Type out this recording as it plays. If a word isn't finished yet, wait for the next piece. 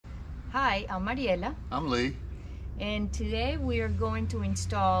Hi, I'm Mariela, I'm Lee. and today we are going to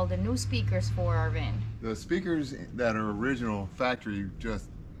install the new speakers for our van. The speakers that are original factory just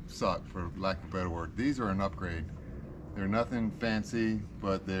suck, for lack of a better word. These are an upgrade. They're nothing fancy,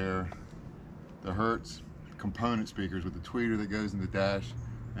 but they're the Hertz component speakers with the tweeter that goes in the dash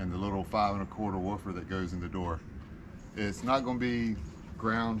and the little 5 1/4 woofer that goes in the door. It's not going to be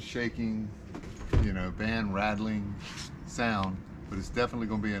ground shaking, band rattling sound, but it's definitely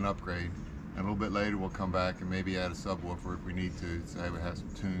going to be an upgrade. And a little bit later we'll come back and maybe add a subwoofer if we need to, so we have some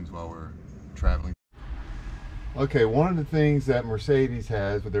tunes while we're traveling. Okay, one of the things that Mercedes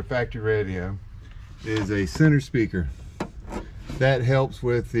has with their factory radio is a center speaker. That helps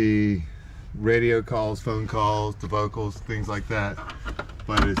with the radio calls, phone calls, the vocals, things like that.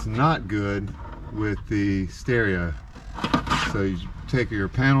 But it's not good with the stereo. So you take your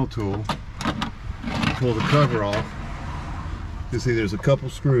panel tool, pull the cover off. You see there's a couple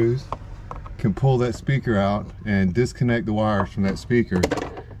screws. Can pull that speaker out and disconnect the wires from that speaker,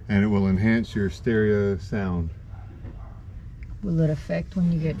 and it will enhance your stereo sound. Will it affect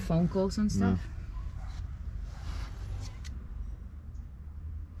when you get phone calls and stuff?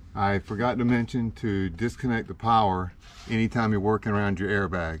 No. I forgot to mention to disconnect the power anytime you're working around your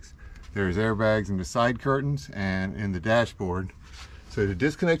airbags. There's airbags in the side curtains and in the dashboard. So to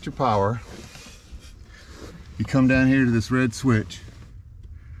disconnect your power, you come down here to this red switch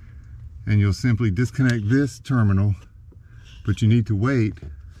and you'll simply disconnect this terminal, but you need to wait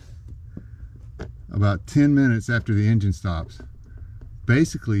about 10 minutes after the engine stops.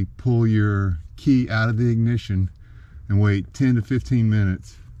 Basically pull your key out of the ignition and wait 10 to 15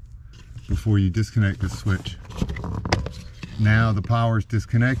 minutes before you disconnect the switch. Now the power is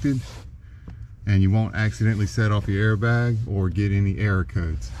disconnected and you won't accidentally set off your airbag or get any error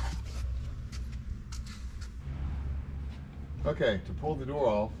codes. Okay, to pull the door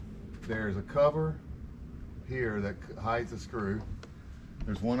off, there's a cover here that hides the screw.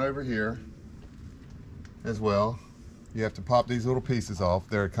 There's one over here as well. You have to pop these little pieces off.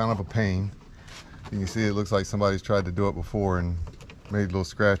 They're kind of a pain. You can see it looks like somebody's tried to do it before and made little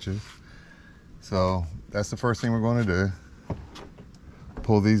scratches. So that's the first thing we're going to do.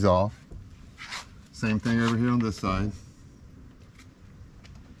 Pull these off. Same thing over here on this side.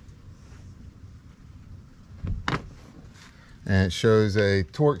 And it shows a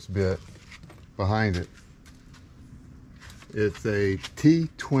Torx bit behind it. It's a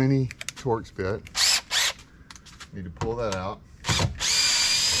T20 Torx bit. Need to pull that out.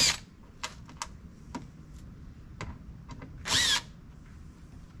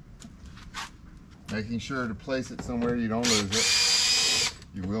 Making sure to place it somewhere you don't lose it.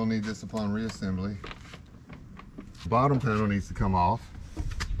 You will need this upon reassembly. The bottom panel needs to come off.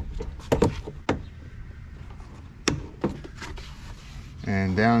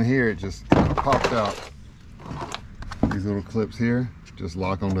 And down here it just kind of popped out. These little clips here just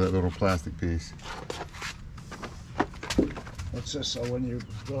lock onto that little plastic piece. What's this? So when you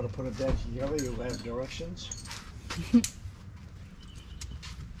go to put it back together, you have directions?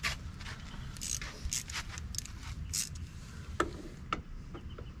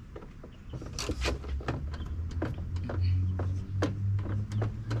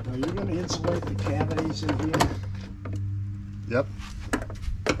 Are you going to insulate the cavities in here? Yep.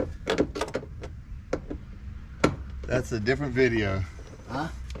 That's a different video. Huh?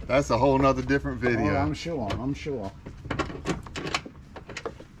 That's a whole nother different video. Oh, I'm sure.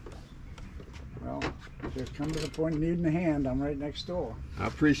 Well, if you come to the point of needing a hand, I'm right next door. I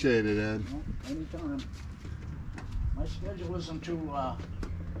appreciate it, Ed. Well, anytime. My schedule isn't too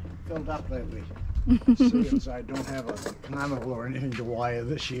filled up lately. Since I don't have a carnival or anything to wire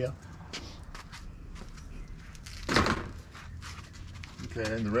this year.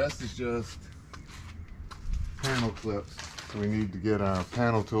 Okay, and the rest is just panel clips. So we need to get our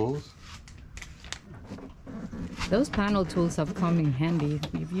panel tools. Those panel tools have come in handy.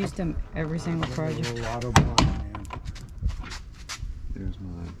 We've used them every single project. There's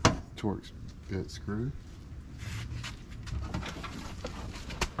my Torx bit screw.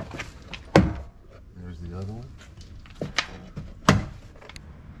 There's the other one.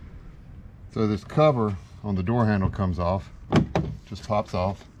 So this cover on the door handle comes off. Just pops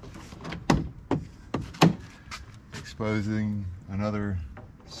off, exposing another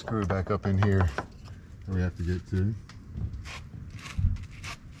screw back up in here that we have to get to.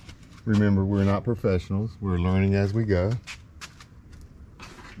 Remember, we're not professionals, we're learning as we go.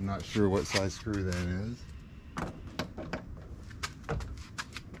 I'm not sure what size screw that is.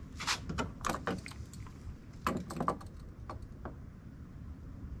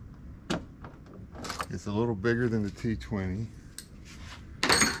 It's a little bigger than the T20.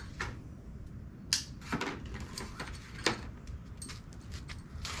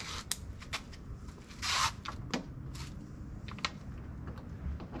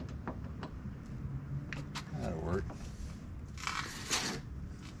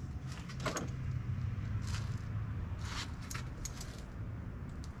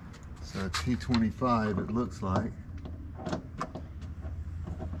 a T25, it looks like.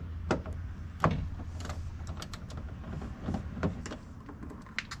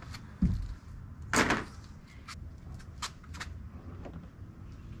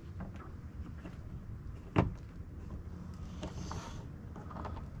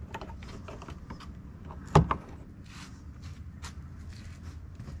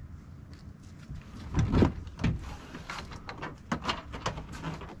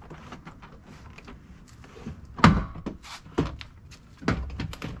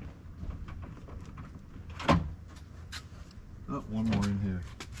 Oh, one more in here.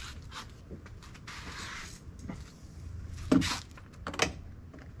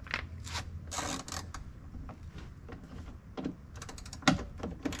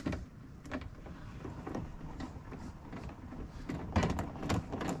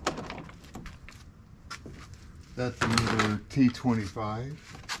 That's another T25.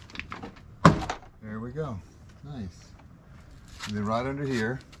 There we go. Nice. And then right under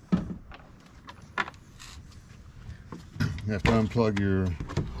here, you have to unplug your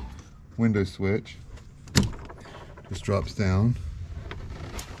window switch. Just drops down.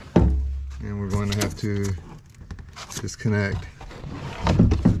 And we're going to have to disconnect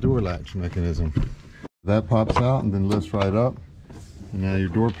the door latch mechanism. That pops out and then lifts right up. And now your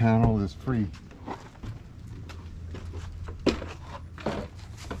door panel is free.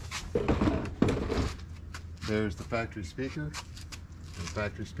 There's the factory speaker and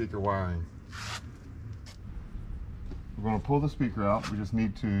factory speaker wiring. We're going to pull the speaker out. We just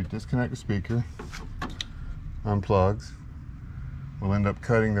need to disconnect the speaker, unplugs. We'll end up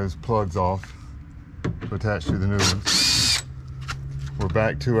cutting those plugs off to attach to the new ones. We're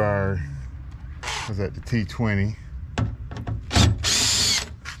back to our, what's that, the T20.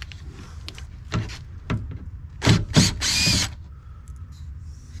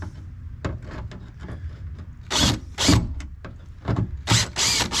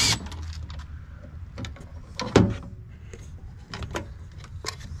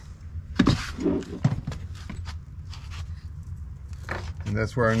 And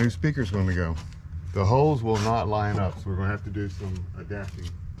that's where our new speaker is going to go. The holes will not line up, so we're going to have to do some adapting.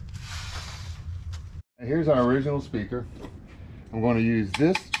 And here's our original speaker. I'm going to use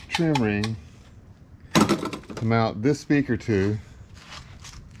this trim ring to mount this speaker to,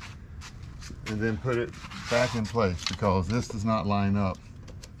 and then put it back in place because this does not line up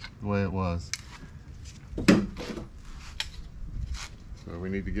the way it was. So we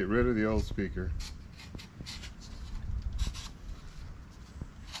need to get rid of the old speaker.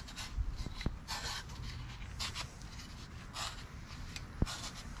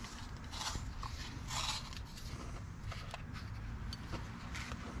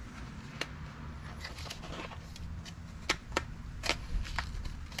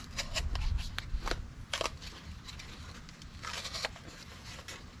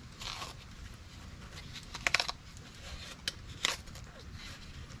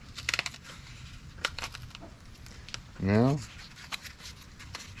 Now,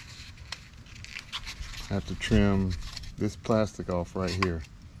 I have to trim this plastic off right here.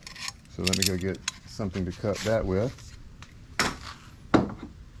 So let me go get something to cut that with.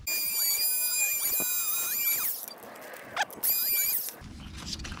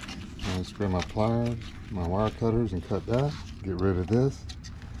 I'll spread my pliers, my wire cutters, and cut that. Get rid of this.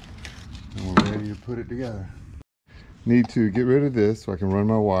 And we're ready to put it together. Need to get rid of this so I can run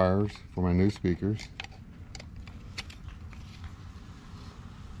my wires for my new speakers.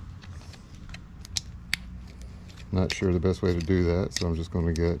 Not sure the best way to do that, so I'm just going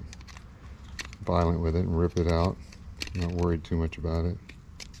to get violent with it and rip it out. I'm not worried too much about it.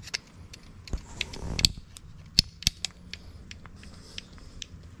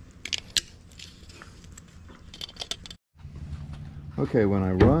 Okay, when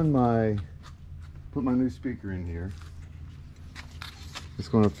I put my new speaker in here, it's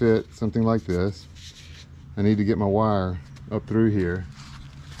going to fit something like this. I need to get my wire up through here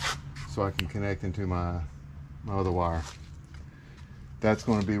so I can connect into my other wire. That's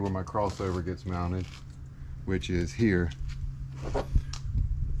going to be where my crossover gets mounted, which is here.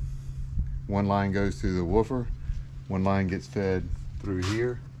 One line goes to the woofer, one line gets fed through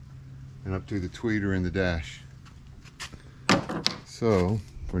here and up to the tweeter in the dash. So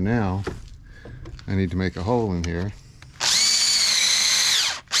for now, I need to make a hole in here.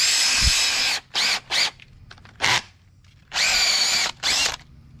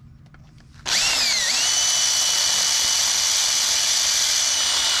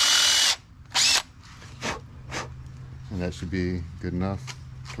 And that should be good enough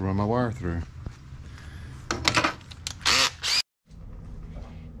to run my wire through.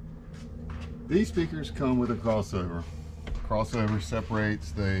 These speakers come with a crossover. Crossover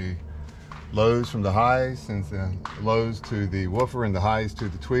separates the lows from the highs, sends the lows to the woofer and the highs to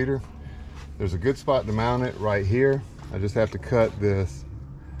the tweeter. There's a good spot to mount it right here. I just have to cut this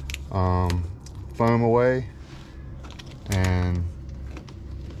foam away and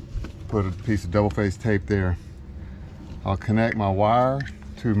put a piece of double-face tape there. I'll connect my wire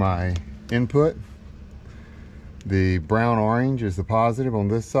to my input. The brown orange is the positive on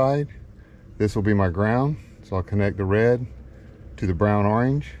this side. This will be my ground, so I'll connect the red to the brown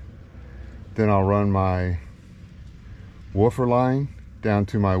orange. Then I'll run my woofer line down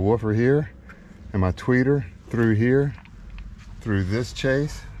to my woofer here and my tweeter through here, through this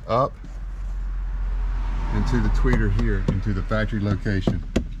chase, up, and to the tweeter here into the factory location.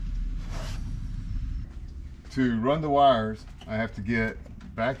 To run the wires, I have to get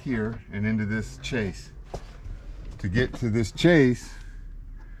back here and into this chase. To get to this chase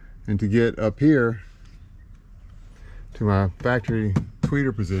and to get up here to my factory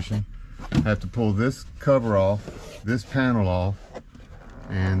tweeter position, I have to pull this cover off, this panel off,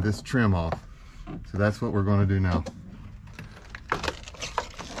 and this trim off. So that's what we're going to do now.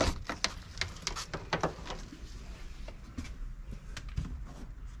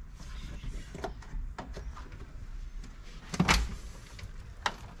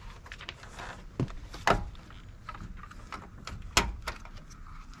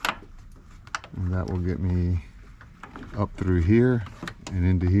 And that will get me up through here and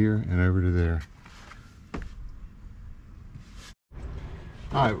into here and over to there.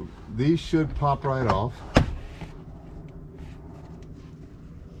 All right, these should pop right off.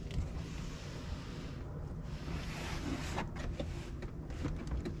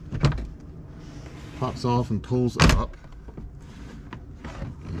 Pops off and pulls up.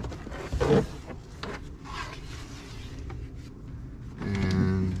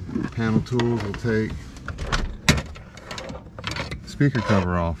 And panel tools will take speaker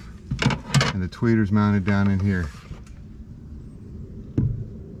cover off, and the tweeter's mounted down in here.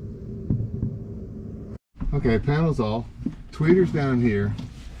 Okay, panel's off, tweeter's down here.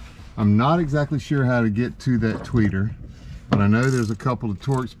 I'm not exactly sure how to get to that tweeter, but I know there's a couple of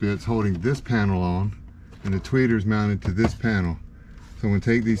Torx bits holding this panel on, and the tweeter's mounted to this panel. So I'm going to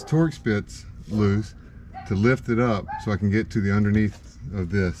take these Torx bits loose to lift it up so I can get to the underneath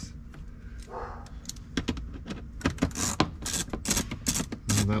of this.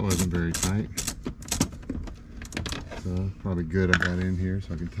 Well, that wasn't very tight. So probably good I got in here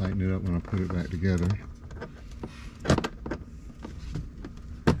so I can tighten it up when I put it back together.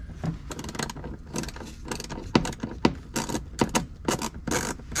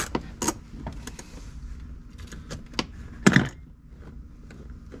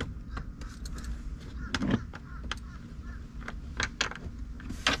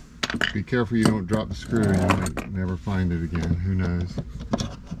 Be careful you don't drop the screw, you might never find it again, who knows.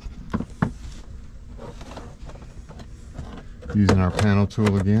 Using our panel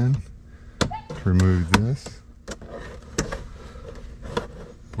tool again to remove this.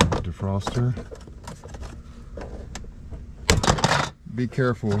 Pull the defroster. Be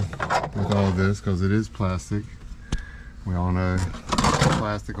careful with all this because it is plastic. We all know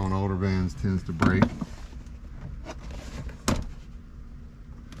plastic on older vans tends to break.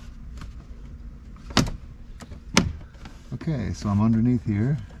 Okay, so I'm underneath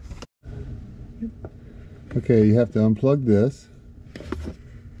here. Okay, you have to unplug this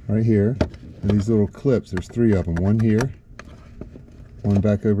right here. And these little clips, there's 3 of them. One here, one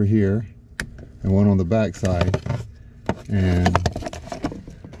back over here, and one on the back side. And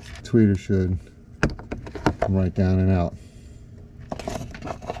the tweeter should come right down and out.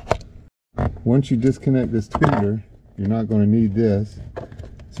 Once you disconnect this tweeter, you're not going to need this.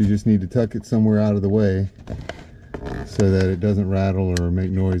 So you just need to tuck it somewhere out of the way so that it doesn't rattle or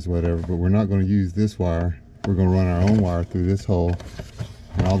make noise, whatever. But we're not going to use this wire. We're going to run our own wire through this hole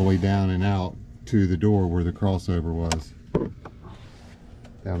and all the way down and out to the door where the crossover was.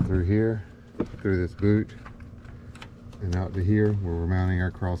 Down through here, through this boot, and out to here where we're mounting our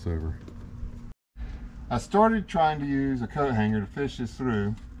crossover. I started trying to use a coat hanger to fish this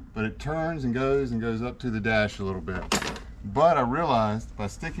through, but it turns and goes up to the dash a little bit. But I realized by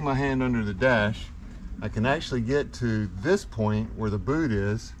sticking my hand under the dash, I can actually get to this point where the boot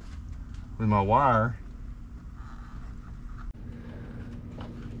is with my wire.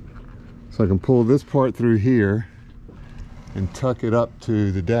 So I can pull this part through here and tuck it up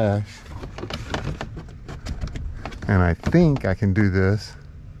to the dash. And I think I can do this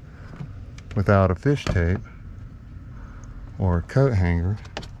without a fish tape or a coat hanger.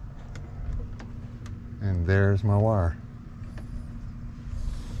 And there's my wire.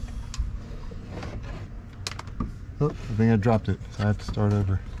 Oh, I think I dropped it, so I have to start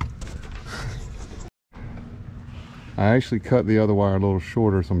over. I actually cut the other wire a little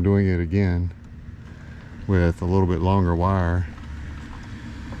shorter, so I'm doing it again with a little bit longer wire.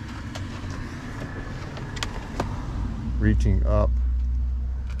 Reaching up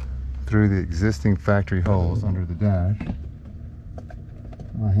through the existing factory holes under the dash.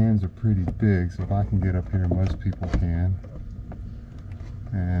 My hands are pretty big, so if I can get up here, most people can.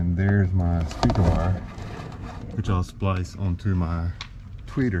 And there's my speaker wire, which I'll splice onto my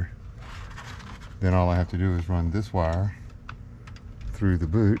tweeter. Then all I have to do is run this wire through the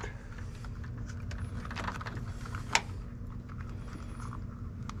boot.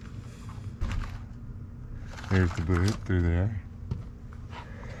 There's the boot through there.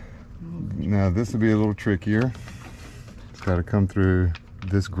 Now this will be a little trickier. It's got to come through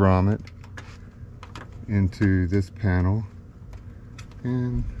this grommet into this panel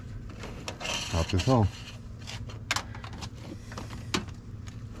and pop this hole.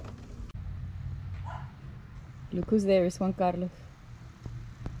 Look who's there, it's Juan Carlos.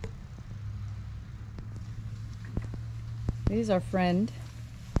 This is our friend.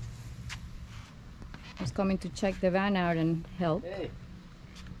 He's coming to check the van out and help. Hey.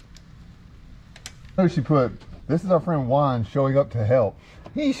 Oh, she put, this is our friend Juan showing up to help.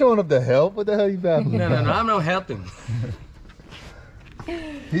 He ain't showing up to help. What the hell are you babbling about? No, I'm not helping.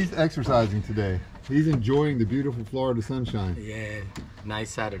 He's exercising today. He's enjoying the beautiful Florida sunshine. Yeah, nice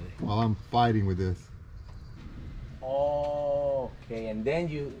Saturday. While I'm fighting with this. Oh, okay, and then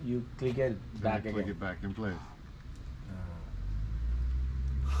you click it back again. Click it back in place.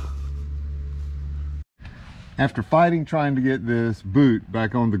 After fighting trying to get this boot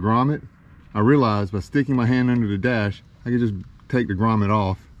back on the grommet, I realized by sticking my hand under the dash, I could just take the grommet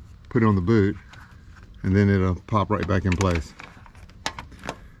off, put it on the boot, and then it'll pop right back in place.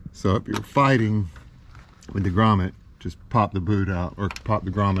 So if you're fighting with the grommet, just pop the boot out or pop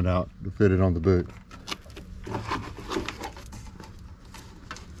the grommet out to fit it on the boot.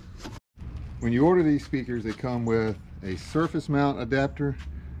 When you order these speakers, they come with a surface mount adapter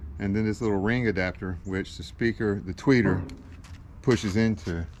and then this little ring adapter, which the speaker, the tweeter, pushes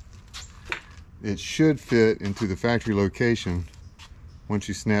into. It should fit into the factory location once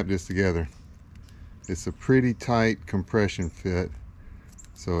you snap this together. It's a pretty tight compression fit,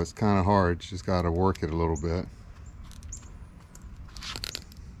 so it's kind of hard. Just got to work it a little bit.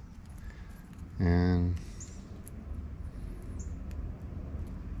 And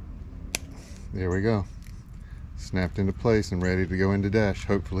there we go. Snapped into place and ready to go into dash,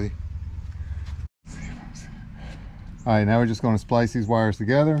 hopefully. All right, now we're just going to splice these wires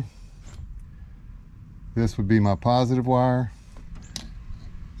together. This would be my positive wire.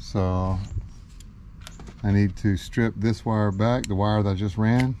 So I need to strip this wire back, the wire that I just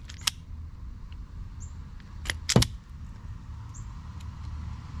ran.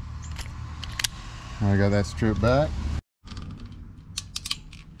 I got that stripped back.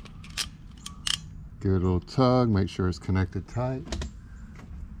 Give it a little tug, make sure it's connected tight.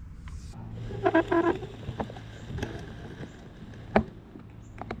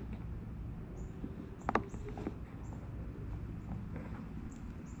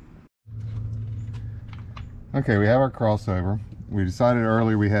 Okay, we have our crossover. We decided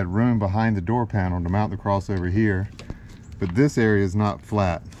earlier we had room behind the door panel to mount the crossover here, but this area is not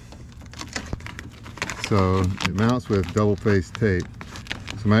flat. So it mounts with double-faced tape.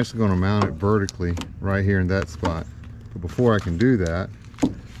 So I'm actually going to mount it vertically right here in that spot. But before I can do that,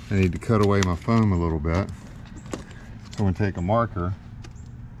 I need to cut away my foam a little bit. So I'm going to take a marker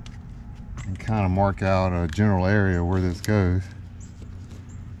and kind of mark out a general area where this goes,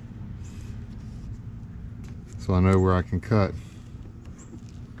 so I know where I can cut.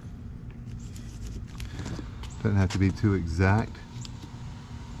 Doesn't have to be too exact.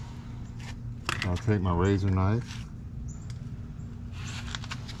 I'll take my razor knife.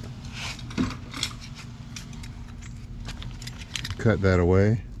 Cut that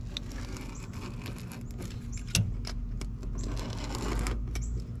away.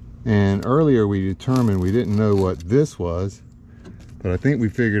 And earlier we determined we didn't know what this was, but I think we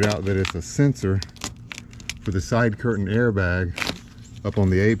figured out that it's a sensor for the side curtain airbag up on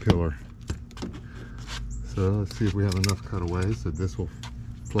the A-pillar. So let's see if we have enough cutaways that this will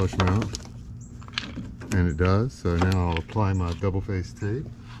flush mount. And it does. So now I'll apply my double-faced tape.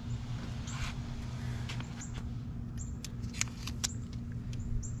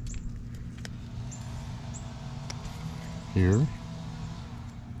 Here.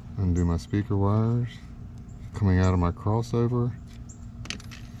 Undo my speaker wires coming out of my crossover.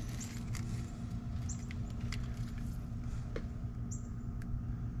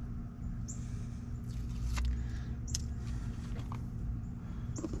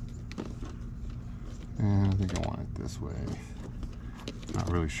 think I want it this way. Not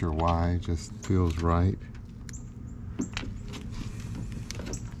really sure why, it just feels right.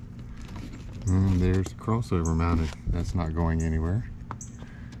 And there's the crossover mounted. That's not going anywhere.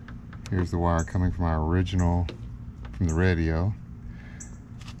 Here's the wire coming from our original, from the radio.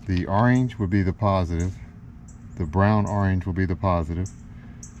 The orange would be the positive. The brown orange will be the positive.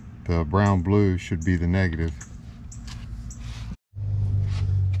 The brown blue should be the negative.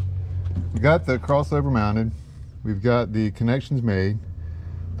 We got the crossover mounted. We've got the connections made.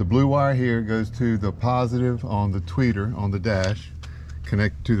 The blue wire here goes to the positive on the tweeter on the dash,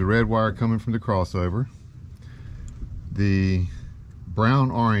 connected to the red wire coming from the crossover. The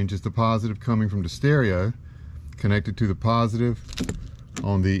brown orange is the positive coming from the stereo, connected to the positive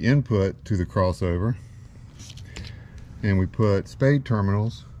on the input to the crossover. And we put spade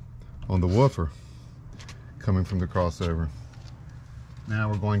terminals on the woofer coming from the crossover. Now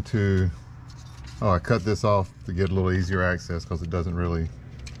we're going to, I cut this off to get a little easier access because it doesn't really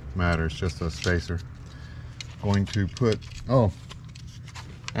matter, it's just a spacer. Going to put,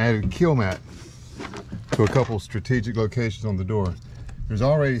 added Kilmat to a couple strategic locations on the door. There's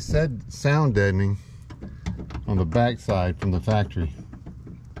already said sound deadening on the back side from the factory,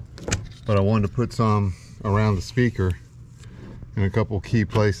 but I wanted to put some around the speaker in a couple key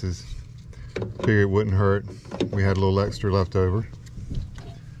places. Figured it wouldn't hurt. We had a little extra left over,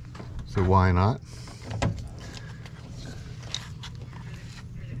 so why not?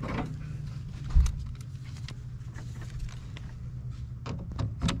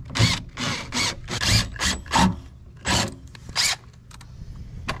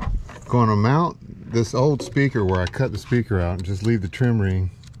 Going to mount this old speaker where I cut the speaker out and just leave the trim ring.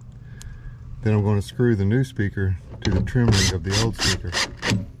 Then I'm going to screw the new speaker to the trim ring of the old speaker,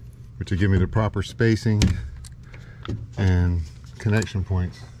 which will give me the proper spacing and connection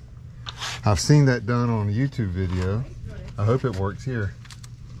points. I've seen that done on a YouTube video. I hope it works here.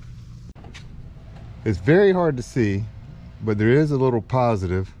 It's very hard to see, but there is a little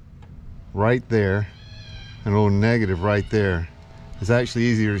positive right there and a little negative right there. It's actually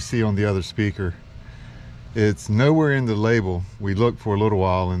easier to see on the other speaker. It's nowhere in the label. We looked for a little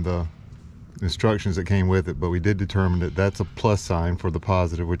while in the instructions that came with it, but we did determine that that's a plus sign for the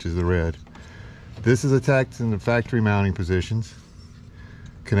positive, which is the red. This is attached in the factory mounting positions.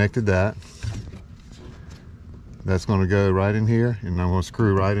 Connected that. That's going to go right in here, and I'm going to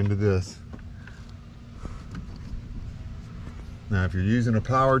screw right into this. Now if you're using a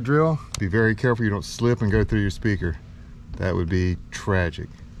power drill, be very careful you don't slip and go through your speaker. That would be tragic.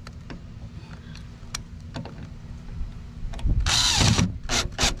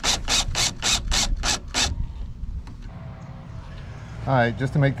 Alright,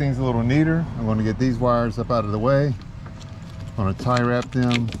 just to make things a little neater, I'm going to get these wires up out of the way. I'm going to tie wrap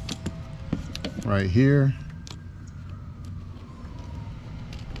them right here.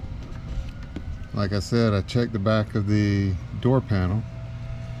 Like I said, I checked the back of the door panel.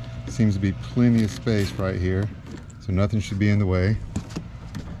 Seems to be plenty of space right here, so nothing should be in the way.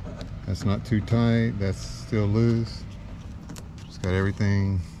 That's not too tight, that's still loose. Just got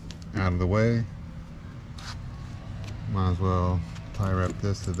everything out of the way. Might as well tie wrap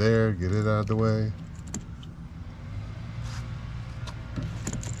this to there, get it out of the way.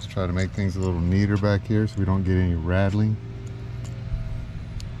 Let's try to make things a little neater back here so we don't get any rattling.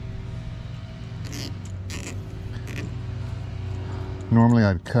 Normally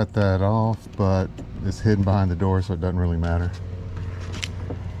I'd cut that off, but it's hidden behind the door, so it doesn't really matter.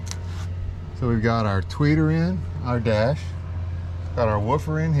 So we've got our tweeter in, our dash, got our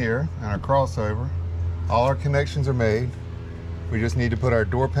woofer in here, and our crossover. All our connections are made. We just need to put our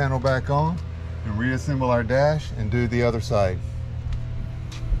door panel back on and reassemble our dash and do the other side.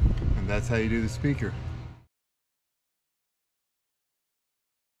 And that's how you do the speaker.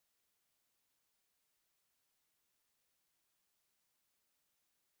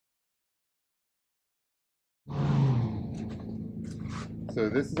 So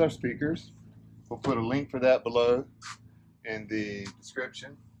this is our speakers. We'll put a link for that below in the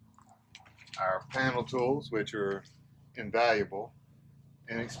description. Our panel tools, which are invaluable,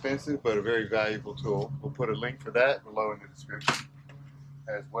 inexpensive, but a very valuable tool. We'll put a link for that below in the description,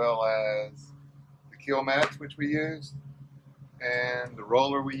 as well as the Kilmats, which we used, and the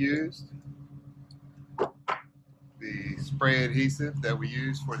roller we used, the spray adhesive that we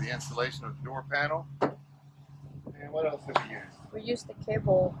used for the installation of the door panel, and what else did we use? We used the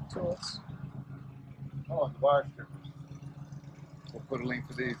cable tools. Oh, and the wire strippers. We'll put a link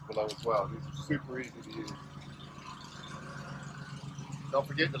to these below as well. These are super easy to use. Don't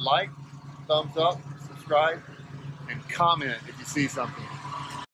forget to like, thumbs up, subscribe, and comment if you see something.